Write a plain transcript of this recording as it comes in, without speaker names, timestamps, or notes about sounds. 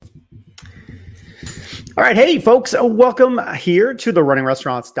All right. Hey, folks. Welcome here to the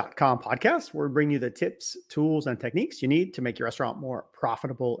runningrestaurants.com podcast, where we bring you the tips, tools, and techniques you need to make your restaurant more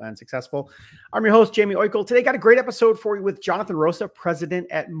profitable and successful. I'm your host, Jamie Oikel. Today, got a great episode for you with Jonathan Rosa, president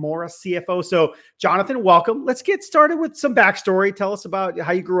at Mora CFO. So, Jonathan, welcome. Let's get started with some backstory. Tell us about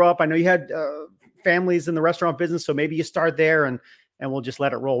how you grew up. I know you had families in the restaurant business, so maybe you start there and we'll just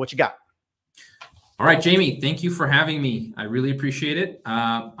let it roll. What you got? All right, Jamie, thank you for having me. I really appreciate it.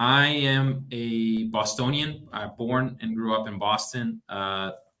 I am a Bostonian. Born and grew up in Boston.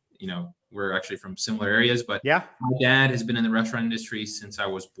 We're actually from similar areas, but yeah, my dad has been in the restaurant industry since I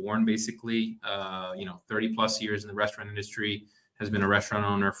was born, basically. 30 plus years in the restaurant industry, has been a restaurant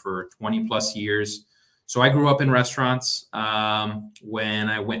owner for 20 plus years. So I grew up in restaurants. When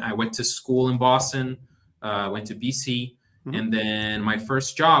I went to school in Boston, went to BC. And then my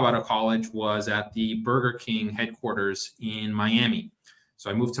first job out of college was at the Burger King headquarters in Miami.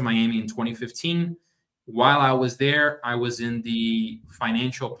 So I moved to Miami in 2015. While I was there, I was in the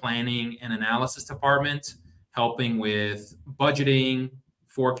financial planning and analysis department, helping with budgeting,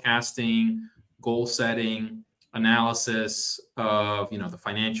 forecasting, goal setting, analysis of the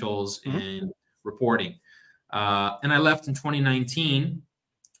financials and reporting. And I left in 2019.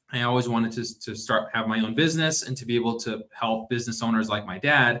 I always wanted to have my own business and to be able to help business owners like my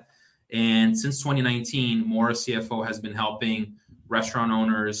dad. And since 2019, Mora CFO has been helping restaurant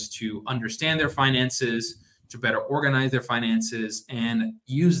owners to understand their finances, to better organize their finances, and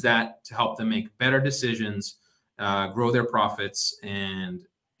use that to help them make better decisions, grow their profits, and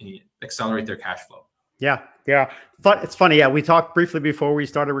accelerate their cash flow. Yeah. But it's funny. Yeah. We talked briefly before we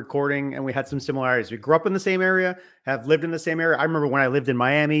started recording and we had some similarities. We grew up in the same area, have lived in the same area. I remember when I lived in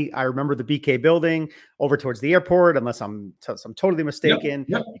Miami, I remember the BK building over towards the airport, unless I'm totally mistaken.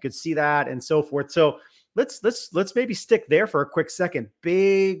 Yep. You could see that and so forth. So let's maybe stick there for a quick second.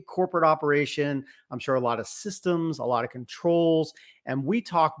 Big corporate operation. I'm sure a lot of systems, a lot of controls, and we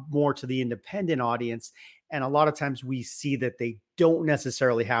talk more to the independent audience. And a lot of times we see that they don't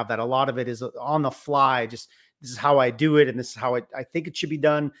necessarily have that. A lot of it is on the fly. Just this is how I do it. And this is how I think it should be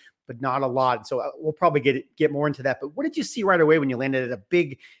done, but not a lot. So we'll probably get more into that. But what did you see right away when you landed at a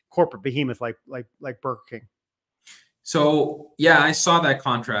big corporate behemoth like Burger King? So, yeah, I saw that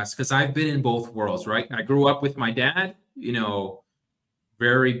contrast because I've been in both worlds, right? I grew up with my dad,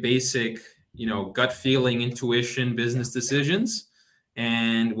 very basic, gut feeling, intuition, business decisions.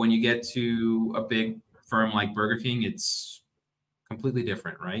 And when you get to a big firm like Burger King, it's completely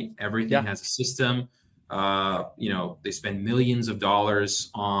different, right? Everything has a system. They spend millions of dollars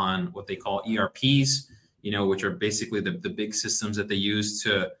on what they call ERPs, which are basically the big systems that they use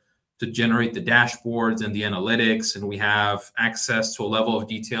to generate the dashboards and the analytics. And we have access to a level of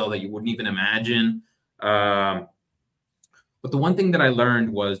detail that you wouldn't even imagine. But the one thing that I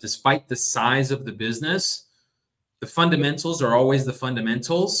learned was, despite the size of the business, the fundamentals are always the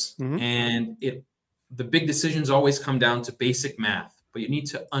fundamentals. And the big decisions always come down to basic math, but you need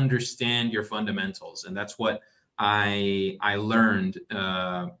to understand your fundamentals. And that's what I learned,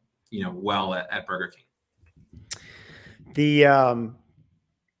 well at Burger King.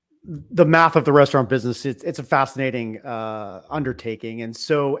 The math of the restaurant business, it's a fascinating undertaking. And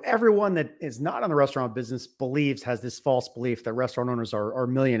so everyone that is not in the restaurant business has this false belief that restaurant owners are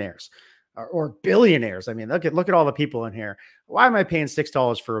millionaires or billionaires. I mean, look at all the people in here. Why am I paying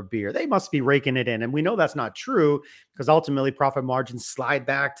 $6 for a beer? They must be raking it in. And we know that's not true, because ultimately profit margins slide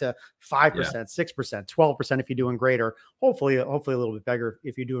back to 5%, 6%, 12% if you're doing great, or hopefully a little bit better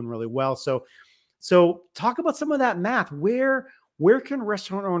if you're doing really well. So talk about some of that math. Where can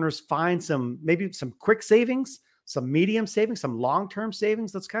restaurant owners find maybe some quick savings, some medium savings, some long-term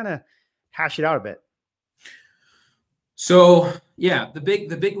savings? Let's kind of hash it out a bit. So, yeah, the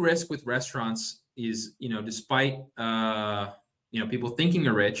big risk with restaurants is, despite, people thinking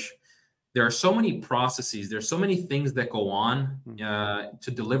they're rich, there are so many processes, there's so many things that go on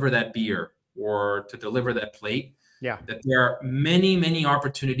to deliver that beer or to deliver that plate. Yeah. That there are many, many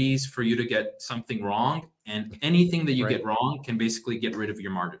opportunities for you to get something wrong, and anything that you get wrong can basically get rid of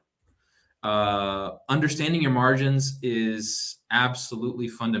your margin. Understanding your margins is absolutely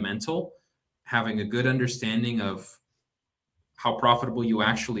fundamental. Having a good understanding of how profitable you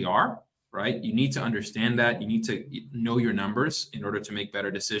actually are, right? You need to understand that. You need to know your numbers in order to make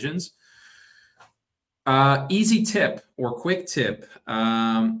better decisions. Easy tip or quick tip.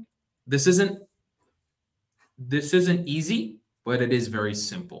 This isn't easy, but it is very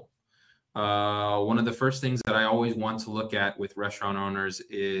simple. One of the first things that I always want to look at with restaurant owners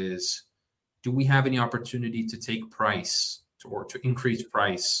is, do we have any opportunity to take price or to increase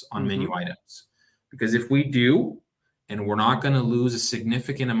price on menu items? Because if we do, and we're not going to lose a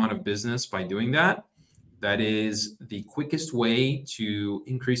significant amount of business by doing that, That is the quickest way to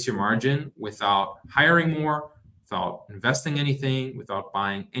increase your margin without hiring more, without investing anything, without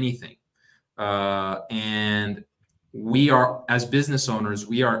buying anything. And we are, as business owners,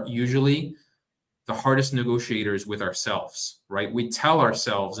 we are usually the hardest negotiators with ourselves, right? We tell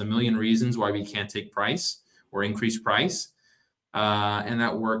ourselves a million reasons why we can't take price or increase price, and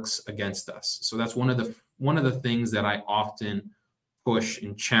that works against us. So that's one of the things that I often push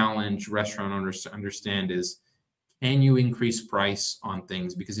and challenge restaurant owners to understand is, can you increase price on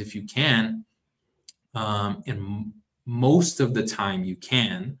things? Because if you can, and most of the time you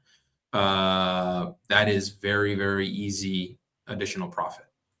can, that is very, very easy additional profit.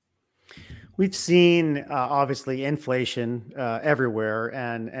 We've seen obviously inflation everywhere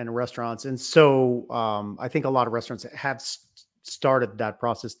and restaurants, and so I think a lot of restaurants have started that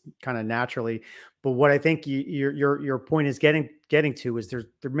process kind of naturally. But what I think your point is getting to is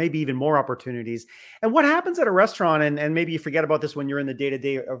there may be even more opportunities. And what happens at a restaurant, and maybe you forget about this when you're in the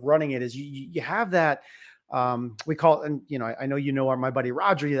day-to-day of running it, is you have that we call it, and I know my buddy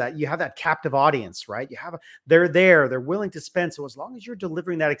Roger, that you have that captive audience, right? They're willing to spend. So as long as you're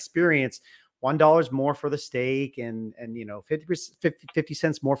delivering that experience, $1 more for the steak and 50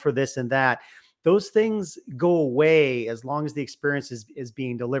 cents more for this and that, those things go away as long as the experience is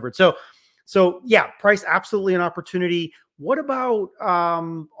being delivered. So yeah, price, absolutely an opportunity. What about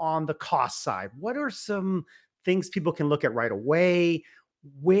on the cost side? What are some things people can look at right away?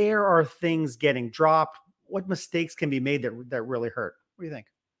 Where are things getting dropped? What mistakes can be made that really hurt? What do you think?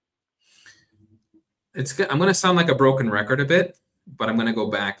 I'm going to sound like a broken record a bit, but I'm going to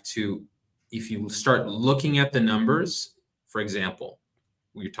go back to, if you start looking at the numbers, for example,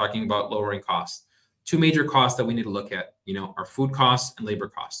 we're talking about lowering costs. Two major costs that we need to look at, are food costs and labor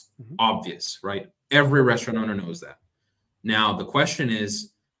costs. Mm-hmm. Obvious, right? Every restaurant owner knows that. Now, the question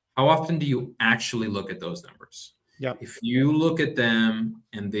is, how often do you actually look at those numbers? Yep. If you look at them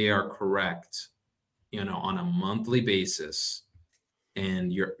and they are correct, on a monthly basis,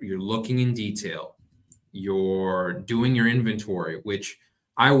 and you're looking in detail, you're doing your inventory, which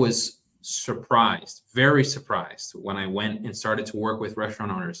I was very surprised when I went and started to work with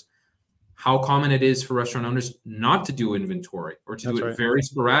restaurant owners, how common it is for restaurant owners not to do inventory or to do it very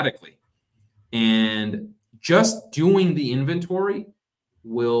sporadically. And just doing the inventory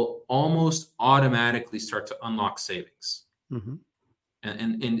will almost automatically start to unlock savings. Mm-hmm.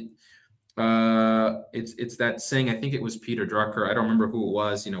 And it's that saying, I think it was Peter Drucker, I don't remember who it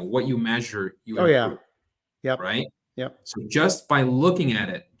was, what you measure, you improve. Yeah. Yep. Right? Yep. So just by looking at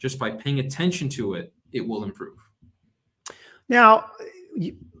it, just by paying attention to it, it will improve. Now,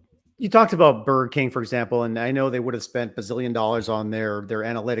 you talked about Burger King, for example, and I know they would have spent $bazillion on their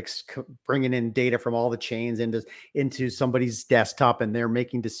analytics, bringing in data from all the chains into somebody's desktop, and they're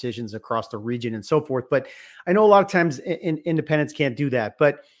making decisions across the region and so forth. But I know a lot of times independents can't do that.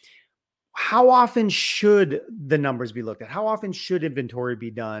 But how often should the numbers be looked at? How often should inventory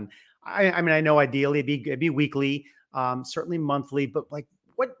be done? I mean, I know ideally it'd be weekly, certainly monthly, but like,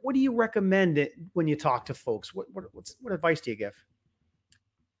 what do you recommend when you talk to folks? What advice do you give?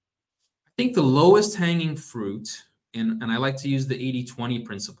 I think the lowest hanging fruit, and I like to use the 80-20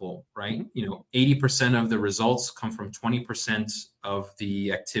 principle, right? Mm-hmm. 80% of the results come from 20% of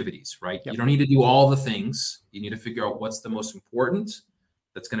the activities, right? Yep. You don't need to do all the things. You need to figure out what's the most important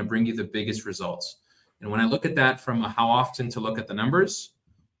that's going to bring you the biggest results. And when I look at that from how often to look at the numbers,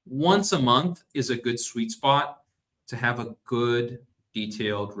 once a month is a good sweet spot to have a good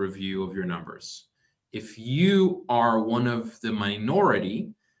detailed review of your numbers. If you are one of the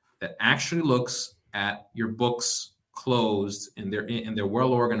minority that actually looks at your books closed and they're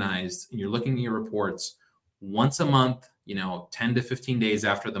well organized, and you're looking at your reports once a month, 10 to 15 days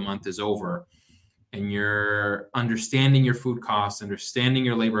after the month is over, and you're understanding your food costs, understanding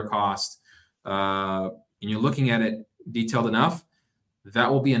your labor cost, and you're looking at it detailed enough,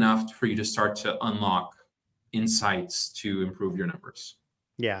 that will be enough for you to start to unlock insights to improve your numbers.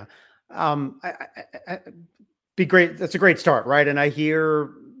 Yeah. Be great. That's a great start, right? And I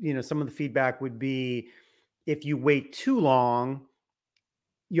hear, some of the feedback would be, if you wait too long,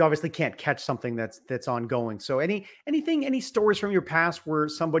 you obviously can't catch something that's ongoing. So any stories from your past where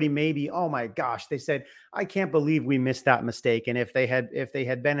somebody maybe, oh my gosh, they said, I can't believe we missed that mistake. And if they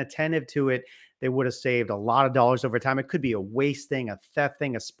had been attentive to it, they would have saved a lot of dollars over time. It could be a waste thing, a theft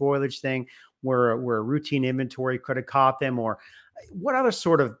thing, a spoilage thing, where a routine inventory could have caught them. Or what other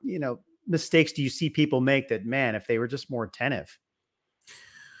sort of, mistakes do you see people make that, man, if they were just more attentive?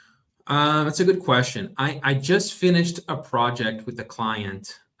 That's a good question. I just finished a project with a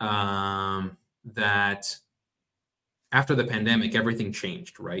client that after the pandemic, everything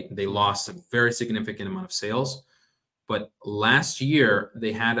changed, right? They lost a very significant amount of sales. But last year,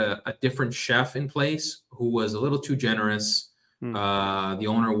 they had a different chef in place who was a little too generous. The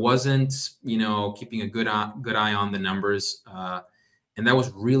owner wasn't, keeping a good eye on the numbers, and that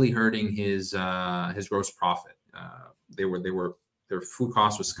was really hurting his gross profit. Their food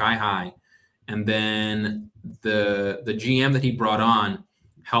cost was sky high, and then the GM that he brought on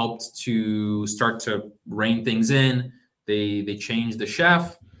helped to start to rein things in. They changed the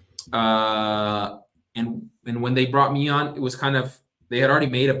chef, and when they brought me on, it was kind of, they had already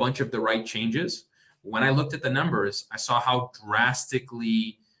made a bunch of the right changes. When I looked at the numbers, I saw how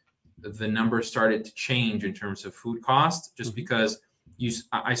drastically the numbers started to change in terms of food cost, just because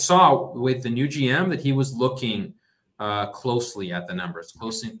I saw with the new GM that he was looking closely at the numbers,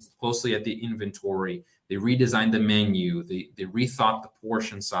 closely at the inventory. They redesigned the menu. They rethought the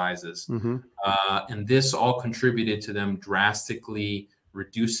portion sizes. And this all contributed to them drastically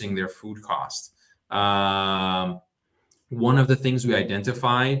reducing their food cost. One of the things we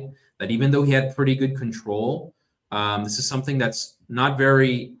identified, that even though he had pretty good control, this is something that's not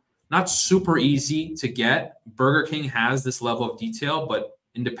super easy to get. Burger King has this level of detail, but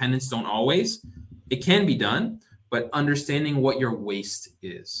independents don't always. It can be done, but understanding what your waste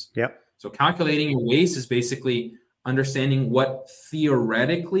is. Yep. So calculating your waste is basically understanding what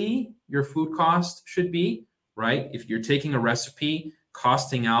theoretically your food cost should be, right? If you're taking a recipe,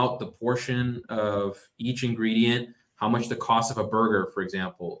 costing out the portion of each ingredient, how much the cost of a burger, for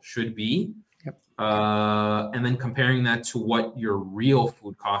example, should be. Yep. And then comparing that to what your real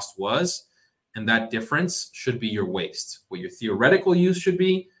food cost was. And that difference should be your waste, what your theoretical use should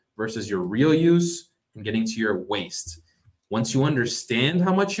be versus your real use, and getting to your waste. Once you understand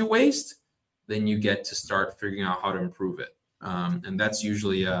how much you waste, then you get to start figuring out how to improve it. And that's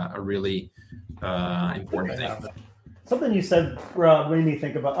usually a really important thing. Something you said made me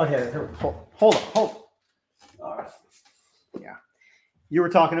think about. Okay, hold on. All right. Yeah. You were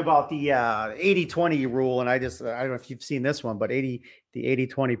talking about the 80-20 rule, and I don't know if you've seen this one, but the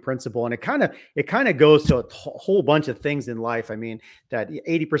 80-20 principle, and it kind of goes to a whole bunch of things in life. I mean, that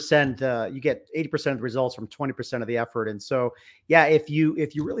 80%, you get 80% of the results from 20% of the effort. And so, yeah, if you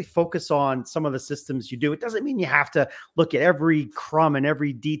really focus on some of the systems you do, it doesn't mean you have to look at every crumb and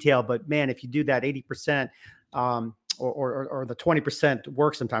every detail, but man, if you do that 80%, or the 20%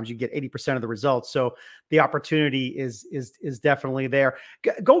 work, sometimes you get 80% of the results. So the opportunity is definitely there.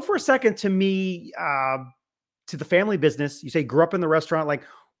 Go for a second to me, to the family business. You say grew up in the restaurant. Like,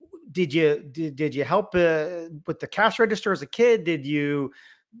 did you help with the cash register as a kid? Did you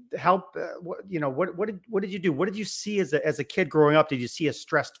help? What did you do? What did you see as a kid growing up? Did you see a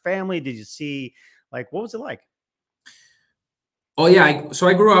stressed family? Did you see, like, what was it like? Oh yeah, so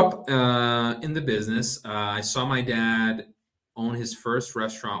I grew up in the business. I saw my dad own his first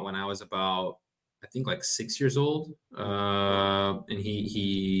restaurant when I was about, I think, like 6 years old, and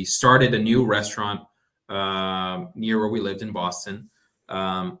he started a new restaurant near where we lived in Boston.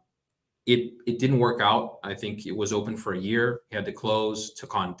 It didn't work out. I think it was open for a year. He had to close,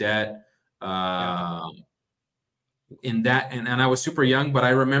 took on debt. In that, and I was super young, but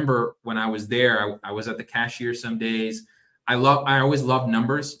I remember when I was there, I was at the cashier some days. I always loved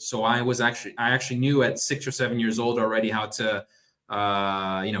numbers, so I actually knew at 6 or 7 years old already how to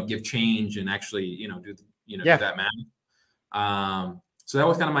give change and actually do that math. So that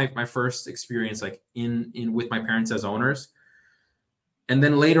was kind of my first experience, like in with my parents as owners. And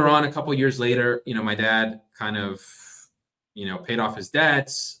then later on, a couple of years later, my dad kind of paid off his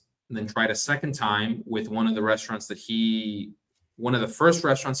debts, and then tried a second time with one of the first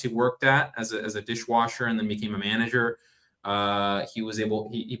restaurants he worked at as a dishwasher, and then became a manager.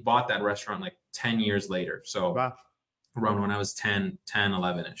 He bought that restaurant like 10 years later. So wow. Around when I was 10,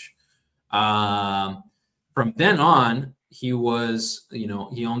 11-ish. From then on, he was,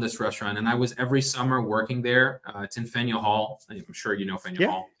 he owned this restaurant, and I was every summer working there. It's in Faneuil Hall. I'm sure you know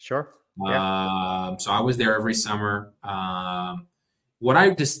Faneuil Hall. Sure. So I was there every summer. What I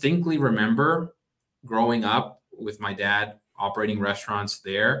distinctly remember growing up with my dad operating restaurants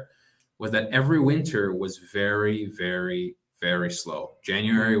there was that every winter was very, very, very slow.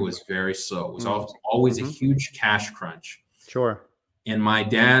 January was very slow. It was always a huge cash crunch. Sure. And my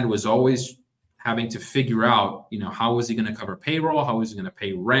dad was always having to figure out, how was he going to cover payroll? How was he going to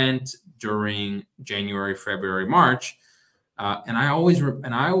pay rent during January, February, March? And I always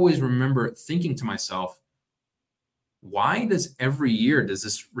remember thinking to myself, why does every year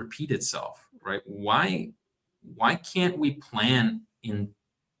this repeat itself, right? Why can't we plan in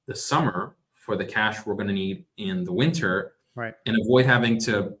the summer for the cash we're going to need in the winter, right, and avoid having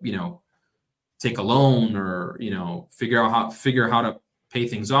to take a loan or, figure how to pay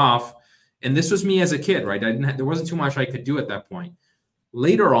things off. And this was me as a kid, right? There wasn't too much I could do at that point.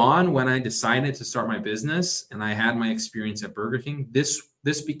 Later on, when I decided to start my business and I had my experience at Burger King,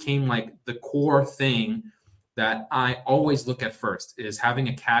 this became like the core thing that I always look at first, is having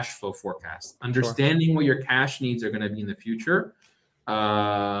a cash flow forecast, understanding what your cash needs are going to be in the future,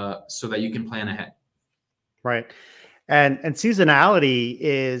 so that you can plan ahead. Right. And seasonality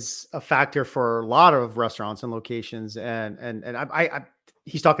is a factor for a lot of restaurants and locations. And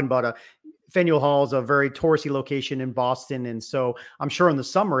he's talking about Faneuil Hall is a very touristy location in Boston. And so I'm sure in the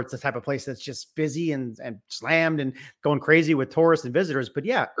summer, it's the type of place that's just busy and slammed and going crazy with tourists and visitors. But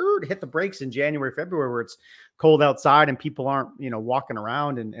yeah, hit the brakes in January, February, where it's cold outside and people aren't, walking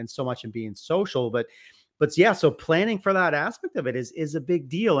around and so much and being social. But yeah, so planning for that aspect of it is a big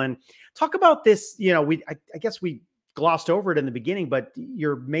deal. And talk about this, I guess we glossed over it in the beginning, but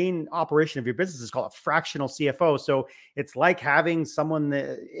your main operation of your business is called a fractional CFO. So it's like having someone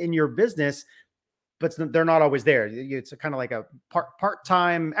in your business, but they're not always there. It's kind of like a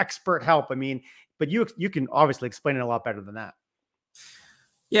part-time expert help. I mean, but you can obviously explain it a lot better than that.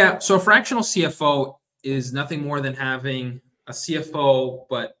 Yeah. So a fractional CFO is nothing more than having a CFO,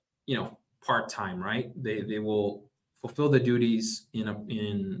 but, part-time, right? They will fulfill the duties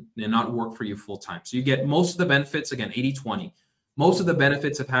and not work for you full-time. So you get most of the benefits, again, 80-20, most of the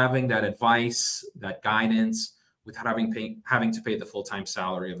benefits of having that advice, that guidance, without having to pay the full-time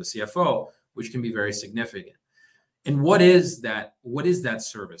salary of a CFO, which can be very significant. And what is that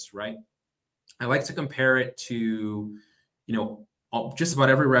service, right? I like to compare it to, just about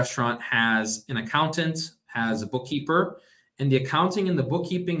every restaurant has an accountant, has a bookkeeper, and the accounting and the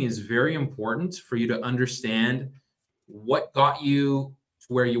bookkeeping is very important for you to understand what got you to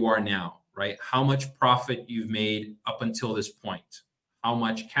where you are now, right? How much profit you've made up until this point, how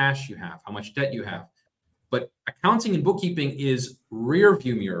much cash you have, how much debt you have. But accounting and bookkeeping is rear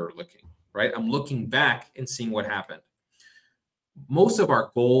view mirror looking, right? I'm looking back and seeing what happened. Most of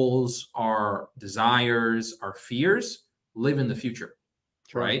our goals, our desires, our fears live in the future,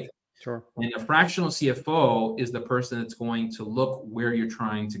 right? Sure. And a fractional CFO is the person that's going to look where you're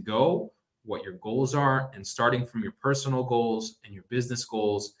trying to go, what your goals are, and starting from your personal goals and your business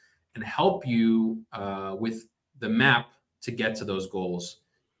goals, and help you with the map to get to those goals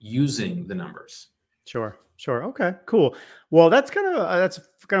using the numbers. Sure. Okay, cool. Well, that's kind of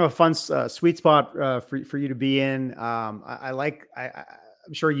a fun sweet spot for you to be in.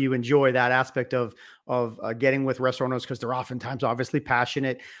 I'm sure you enjoy that aspect of getting with restaurant owners, because they're oftentimes obviously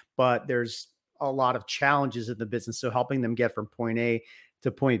passionate, but there's a lot of challenges in the business. So helping them get from point A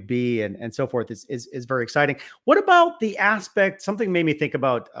to point B and so forth is very exciting. What about the aspect? Something made me think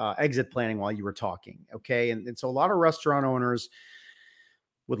about exit planning while you were talking. Okay, and so a lot of restaurant owners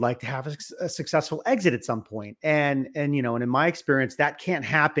would like to have a successful exit at some point. And in my experience, that can't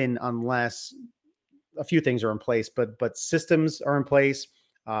happen unless a few things are in place, but systems are in place,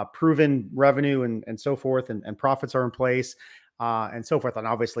 proven revenue and so forth, and profits are in place, and so forth. And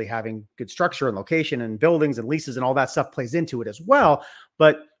obviously having good structure and location and buildings and leases and all that stuff plays into it as well.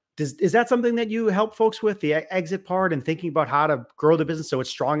 But is that something that you help folks with, the exit part and thinking about how to grow the business so it's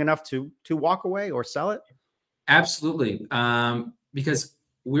strong enough to walk away or sell it? Absolutely. Because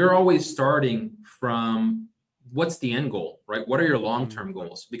we're always starting from what's the end goal, right? What are your long-term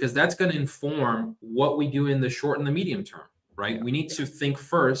goals? Because that's going to inform what we do in the short and the medium term, right? We need to think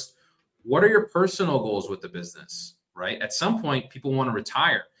first, what are your personal goals with the business, right? At some point, people want to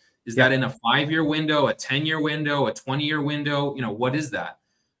retire. Is that in a 5-year window, a 10-year window, a 20-year window? What is that?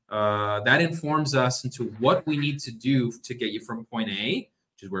 That informs us into what we need to do to get you from point A,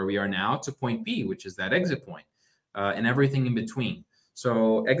 which is where we are now, to point B, which is that exit point, and everything in between.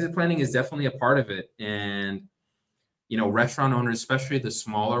 So exit planning is definitely a part of it. And, restaurant owners, especially the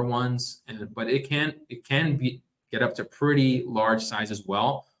smaller ones, but it can get up to pretty large size as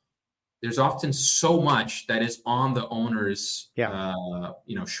well. There's often so much that is on the owner's,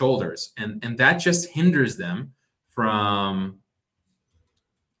 shoulders. And that just hinders them from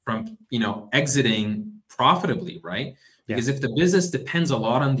exiting profitably, right? Because if the business depends a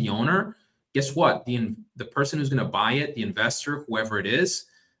lot on the owner, guess what? The person who's going to buy it, the investor, whoever it is,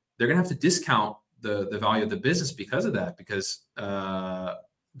 they're going to have to discount the value of the business because of that, because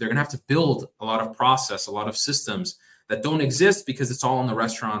they're going to have to build a lot of process, a lot of systems that don't exist because it's all on the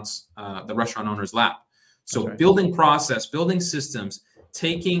restaurant owner's lap. So building process, building systems,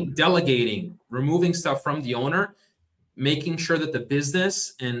 delegating, removing stuff from the owner, making sure that the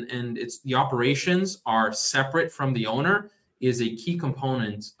business and the operations are separate from the owner is a key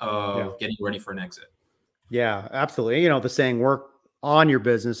component of getting ready for an exit. Yeah, absolutely. The saying, work on your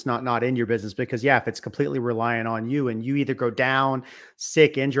business, not in your business. Because yeah, if it's completely reliant on you and you either go down,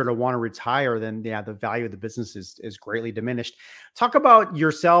 sick, injured, or want to retire, then yeah, the value of the business is greatly diminished. Talk about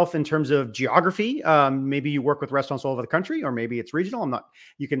yourself in terms of geography. Maybe you work with restaurants all over the country, or maybe it's regional. I'm not.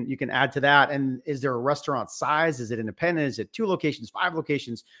 You can add to that. And is there a restaurant size? Is it independent? Is it 2 locations, 5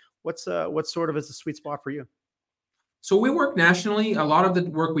 locations? What sort of is the sweet spot for you? So we work nationally. A lot of the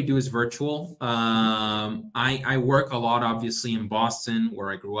work we do is virtual. I work a lot, obviously, in Boston,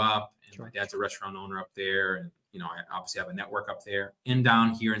 where I grew up, and my dad's a restaurant owner up there, and I obviously have a network up there. And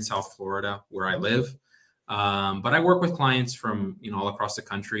down here in South Florida, where I live. But I work with clients from all across the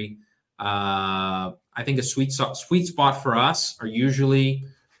country. I think a sweet spot for us are usually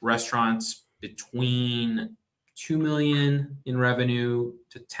restaurants between 2 million in revenue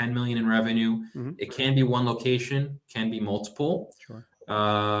to 10 million in revenue. Mm-hmm. It can be one location, can be multiple. Sure.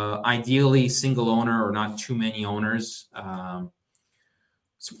 Ideally single owner or not too many owners.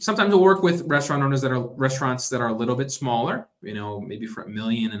 Sometimes we'll work with restaurant owners that are a little bit smaller, maybe for $1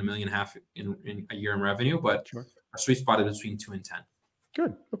 million and $1.5 million in a year in revenue, but sure. Our sweet spot is between 2 and 10.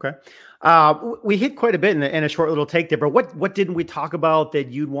 Good. Okay. We hit quite a bit in a short little take there, but what didn't we talk about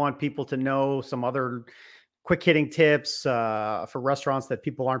that you'd want people to know? Some other quick hitting tips for restaurants that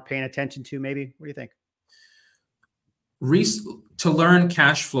people aren't paying attention to, maybe? What do you think? To learn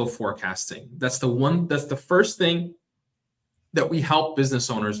cash flow forecasting. That's the first thing that we help business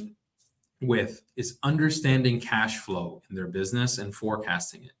owners with, is understanding cash flow in their business and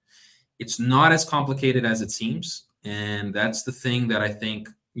forecasting it. It's not as complicated as it seems. And that's the thing that I think,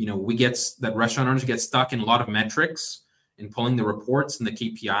 that restaurant owners get stuck in a lot of metrics and pulling the reports and the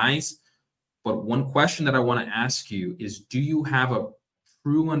KPIs. But one question that I want to ask you is, do you have a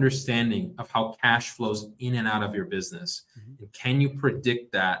true understanding of how cash flows in and out of your business? Mm-hmm. And can you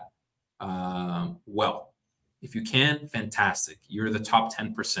predict that well? If you can, fantastic. You're the top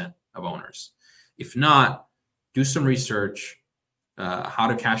 10% of owners. If not, do some research, how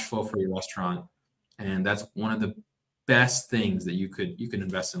to cash flow for your restaurant. And that's one of the best things that you could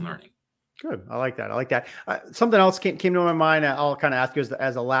invest in learning. Good. I like that. Something else came to my mind. I'll kind of ask you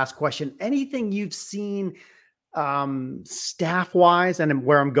as a last question. Anything you've seen staff wise, and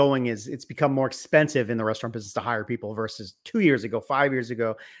where I'm going is it's become more expensive in the restaurant business to hire people versus 2 years ago, 5 years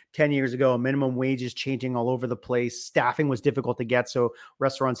ago, 10 years ago. Minimum wages changing all over the place. Staffing was difficult to get, so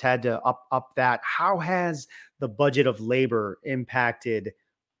restaurants had to up that. How has the budget of labor impacted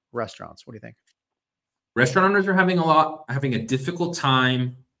restaurants? What do you think? Restaurant owners are having a difficult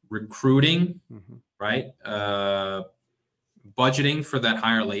time recruiting, mm-hmm. right? Budgeting for that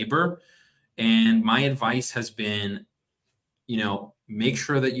higher labor. And my advice has been, make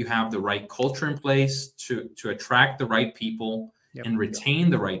sure that you have the right culture in place to attract the right people, yep. and retain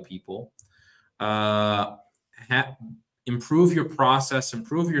the right people. Improve your process,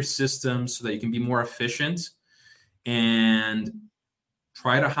 improve your systems so that you can be more efficient, and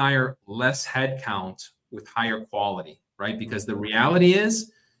try to hire less headcount with higher quality, right? Because the reality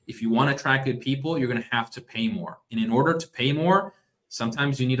is, if you want to attract good people, you're going to have to pay more. And in order to pay more,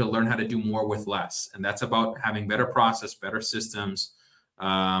 sometimes you need to learn how to do more with less. And that's about having better process, better systems.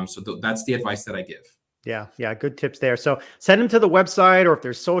 That's the advice that I give. Yeah. Good tips there. So send them to the website, or if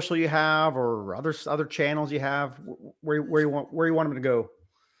there's social you have, or other channels you have, where you want them to go.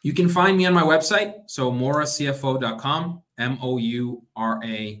 You can find me on my website. So mouracfo.com,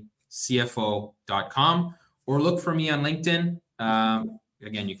 mouracfo.com, or look for me on LinkedIn.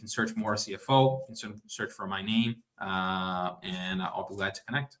 Again, you can search Moura CFO, you can search for my name, and I'll be glad to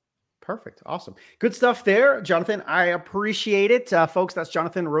connect. Perfect. Awesome. Good stuff there, Jonathan. I appreciate it. Folks, that's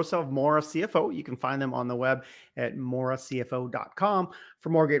Jonathan Rosa of Moura CFO. You can find them on the web at mouracfo.com for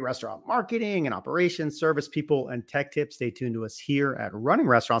more great restaurant marketing and operations, service people, and tech tips. Stay tuned to us here at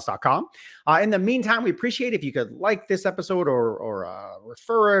runningrestaurants.com. In the meantime, we appreciate if you could like this episode or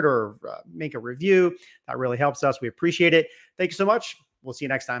refer it or make a review. That really helps us. We appreciate it. Thank you so much. We'll see you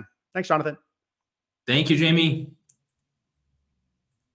next time. Thanks, Jonathan. Thank you, Jamie.